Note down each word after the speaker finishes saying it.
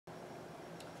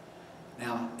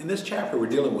Now, in this chapter, we're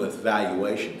dealing with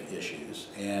valuation issues,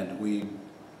 and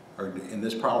in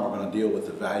this problem, we're going to deal with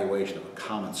the valuation of a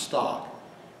common stock.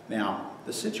 Now,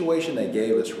 the situation they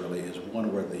gave us really is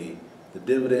one where the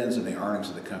dividends and the earnings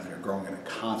of the company are growing at a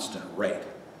constant rate.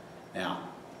 Now,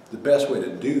 the best way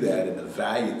to do that and to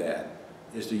value that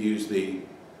is to use the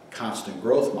constant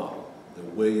growth model, the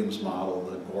Williams model,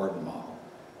 the Gordon model,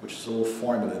 which is a little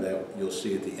formula that you'll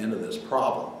see at the end of this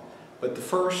problem. But the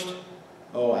first,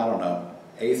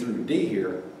 A through D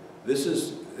here,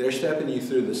 they're stepping you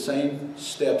through the same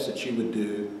steps that you would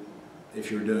do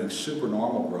if you're doing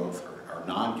supernormal growth or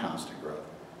non-constant growth.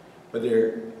 But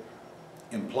they're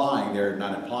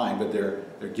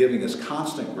giving us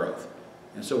constant growth.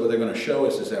 And so what they're going to show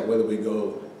us is that whether we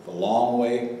go the long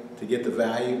way to get the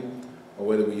value or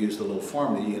whether we use the little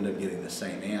formula, you end up getting the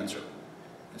same answer.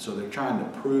 And so they're trying to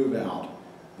prove out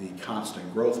the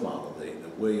constant growth model, the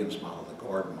Williams model, the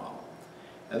Gordon model.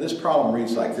 Now this problem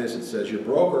reads like this. It says, your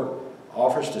broker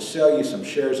offers to sell you some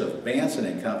shares of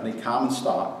Banson & Company common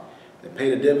stock that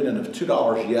paid a dividend of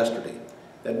 $2 yesterday.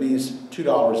 That means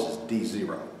 $2 is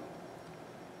D0.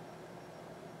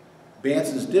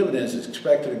 Banson's dividends is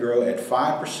expected to grow at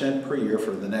 5% per year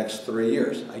for the next 3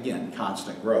 years. Again,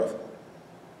 constant growth.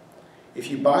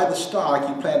 If you buy the stock,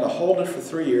 you plan to hold it for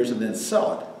 3 years and then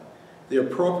sell it. The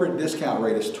appropriate discount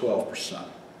rate is 12%.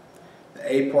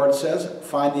 The A part says,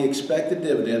 find the expected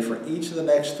dividend for each of the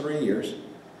next 3 years.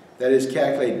 That is,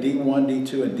 calculate D1,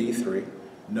 D2, and D3.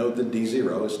 Note that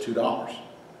D0 is $2.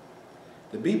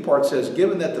 The B part says,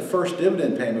 given that the first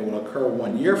dividend payment will occur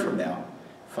 1 year from now,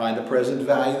 find the present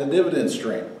value of the dividend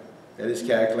stream. That is,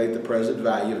 calculate the present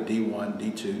value of D1,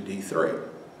 D2, D3.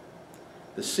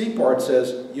 The C part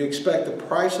says, you expect the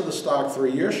price of the stock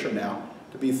 3 years from now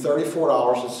to be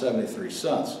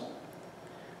 $34.73.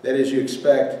 That is, you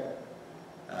expect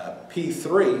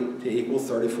P3 to equal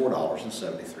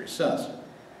 $34.73.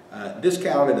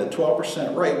 Discounted at a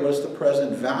 12% rate, what is the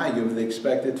present value of the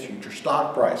expected future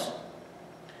stock price?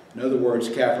 In other words,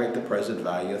 calculate the present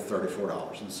value of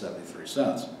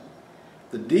 $34.73.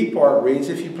 The D part reads,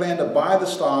 if you plan to buy the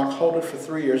stock, hold it for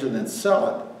 3 years, and then sell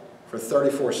it for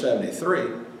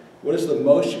 $34.73, what is the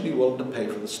most you'd be willing to pay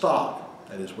for the stock?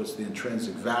 That is, what's the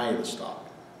intrinsic value of the stock?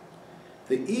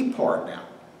 The E part now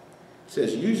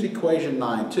says use equation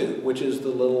 9.2, which is the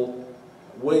little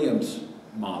Williams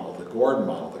model, the Gordon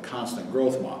model, the constant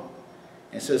growth model.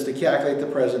 And it says to calculate the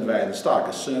present value of the stock,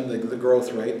 assume that the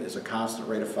growth rate is a constant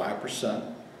rate of 5%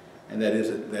 and that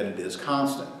it is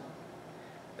constant.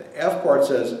 The F part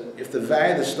says if the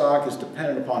value of the stock is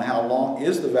dependent upon how long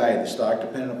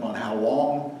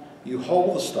you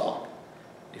hold the stock.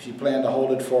 If you plan to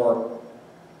hold it for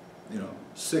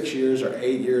 6 years or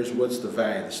 8 years, what's the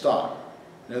value of the stock?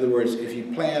 In other words, if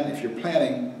you're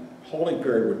planning holding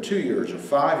period were 2 years or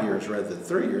 5 years rather than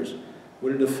 3 years,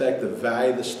 would it affect the value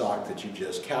of the stock that you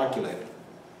just calculated?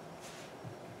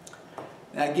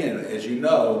 Now again, as you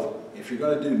know, if you're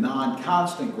going to do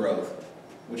non-constant growth,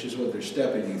 which is what they're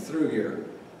stepping you through here,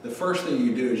 the first thing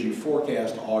you do is you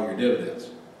forecast all your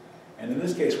dividends. And in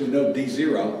this case, we know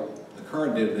D0, the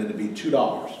current dividend, to be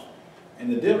 $2.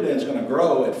 And the dividend is going to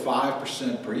grow at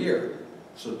 5% per year.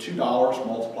 So $2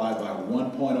 multiplied by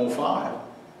 1.05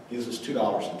 gives us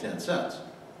 $2.10.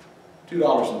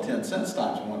 $2.10 times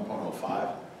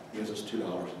 1.05 gives us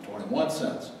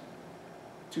 $2.21.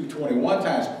 221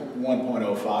 times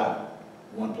 1.05,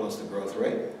 1 plus the growth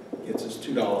rate, gets us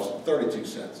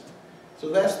 $2.32. So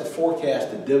that's the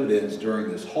forecasted dividends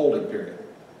during this holding period,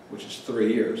 which is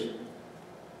 3 years.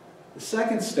 The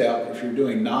second step, if you're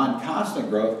doing non-constant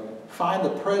growth, find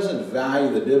the present value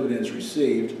of the dividends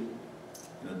received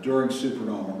during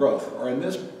supernormal growth, or in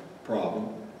this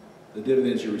problem, the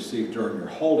dividends you received during your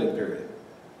holding period.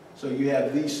 So you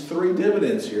have these 3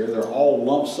 dividends here. They're all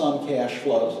lump sum cash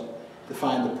flows. To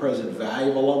find the present value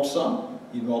of a lump sum,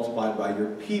 you multiply it by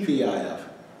your PVIF.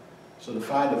 So to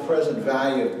find the present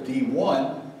value of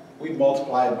D1, we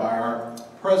multiply it by our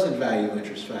present value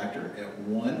interest factor at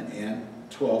 1 and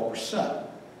 12%.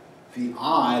 The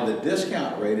I, the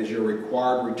discount rate, is your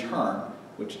required return,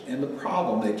 which in the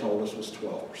problem they told us was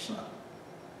 12%.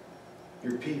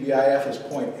 Your PVIF is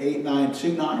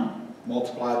 0.8929.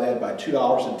 Multiply that by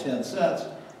 $2.10,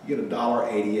 you get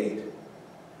 $1.88.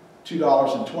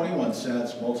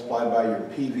 $2.21 multiplied by your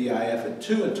PVIF at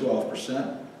 2 and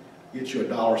 12% gets you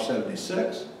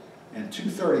 $1.76. And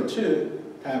 $2.32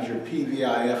 times your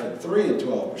PVIF at 3 and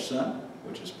 12%,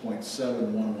 which is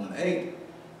 0.7118,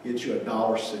 gets you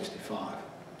 $1.65.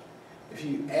 If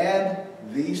you add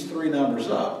these 3 numbers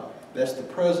up, that's the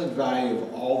present value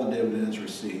of all the dividends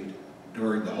received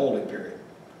during the holding period.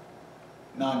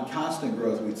 Non-constant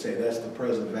growth, we'd say that's the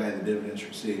present value of the dividends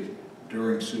received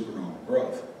during supernormal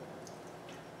growth.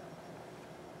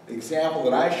 The example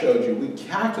that I showed you, we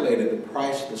calculated the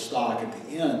price of the stock at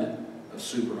the end of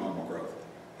supernormal growth.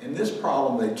 In this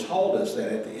problem, they told us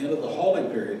that at the end of the holding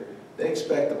period, they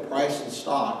expect the price of the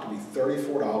stock to be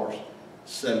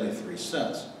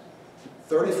 $34.73.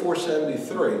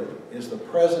 $34.73 is the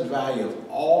present value of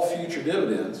all future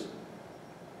dividends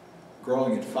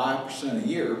growing at 5% a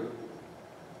year,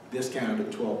 discounted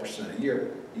at 12% a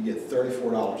year. You get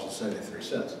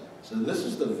 $34.73. So this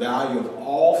is the value of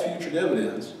all future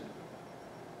dividends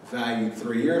valued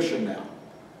 3 years from now.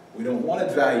 We don't want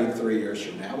it valued 3 years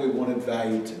from now. We want it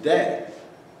valued today.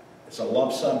 It's a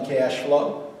lump sum cash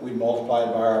flow. We multiply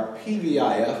it by our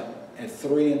PVIF at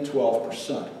 3 and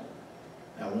 12%.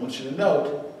 Now I want you to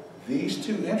note, these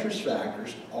two interest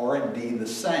factors are indeed the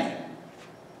same.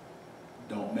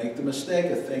 Don't make the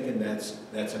mistake of thinking that's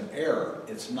an error.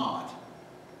 It's not.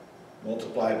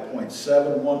 Multiply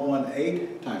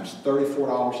 0.7118 times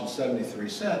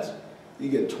 $34.73, you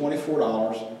get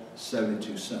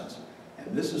 $24.72.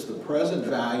 And this is the present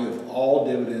value of all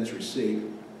dividends received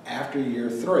after year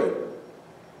 3.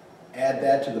 Add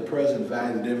that to the present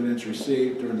value of the dividends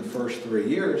received during the first 3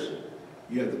 years,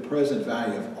 you have the present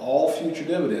value of all future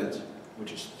dividends,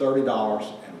 which is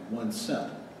 $30.01.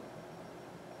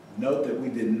 Note that we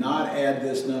did not add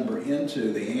this number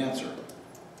into the answer.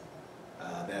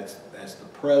 That's the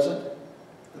present.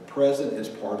 The present is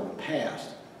part of the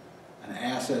past. An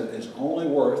asset is only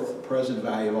worth the present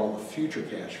value of all the future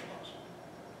cash flows.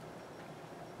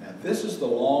 Now this is the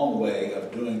long way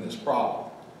of doing this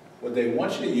problem. What they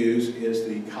want you to use is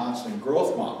the constant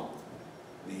growth model,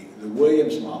 the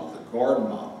Williams model, the Garden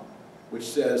model, which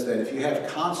says that if you have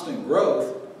constant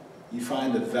growth, you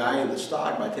find the value of the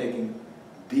stock by taking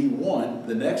D1,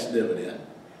 the next dividend,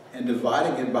 and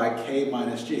dividing it by K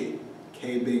minus G.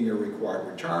 K being your required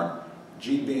return,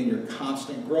 G being your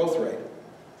constant growth rate.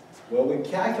 Well, we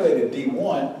calculated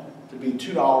D1 to be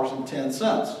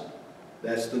 $2.10.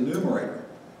 That's the numerator.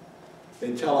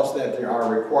 They tell us that our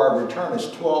required return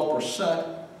is 12%,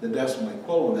 the decimal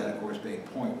equivalent of that, of course, being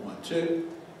 0.12.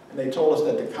 And they told us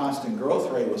that the constant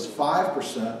growth rate was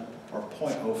 5%, or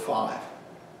 0.05.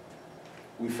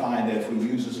 We find that if we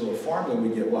use this little formula, we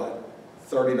get what?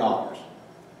 $30.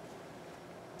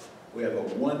 We have a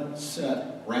 1 cent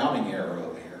rounding error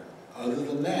over here. Other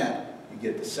than that, you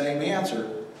get the same answer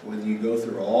whether you go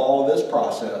through all of this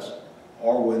process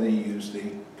or whether you use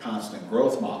the constant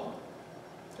growth model.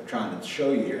 I'm trying to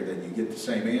show you here that you get the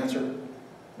same answer. You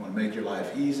want to make your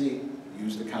life easy,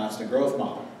 use the constant growth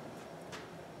model.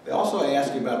 They also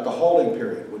ask you about the holding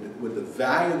period. Would the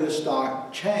value of this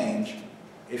stock change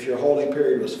if your holding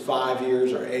period was 5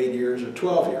 years or 8 years or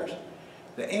 12 years?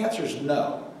 The answer is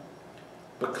no,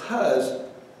 because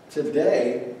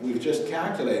today we've just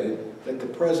calculated that the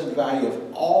present value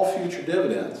of all future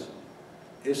dividends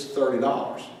is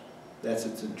 $30. That's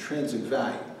its intrinsic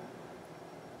value.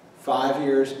 5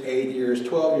 years, 8 years,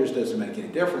 12 years doesn't make any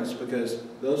difference because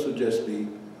those would just be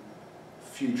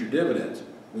future dividends.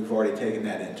 We've already taken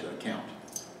that into account.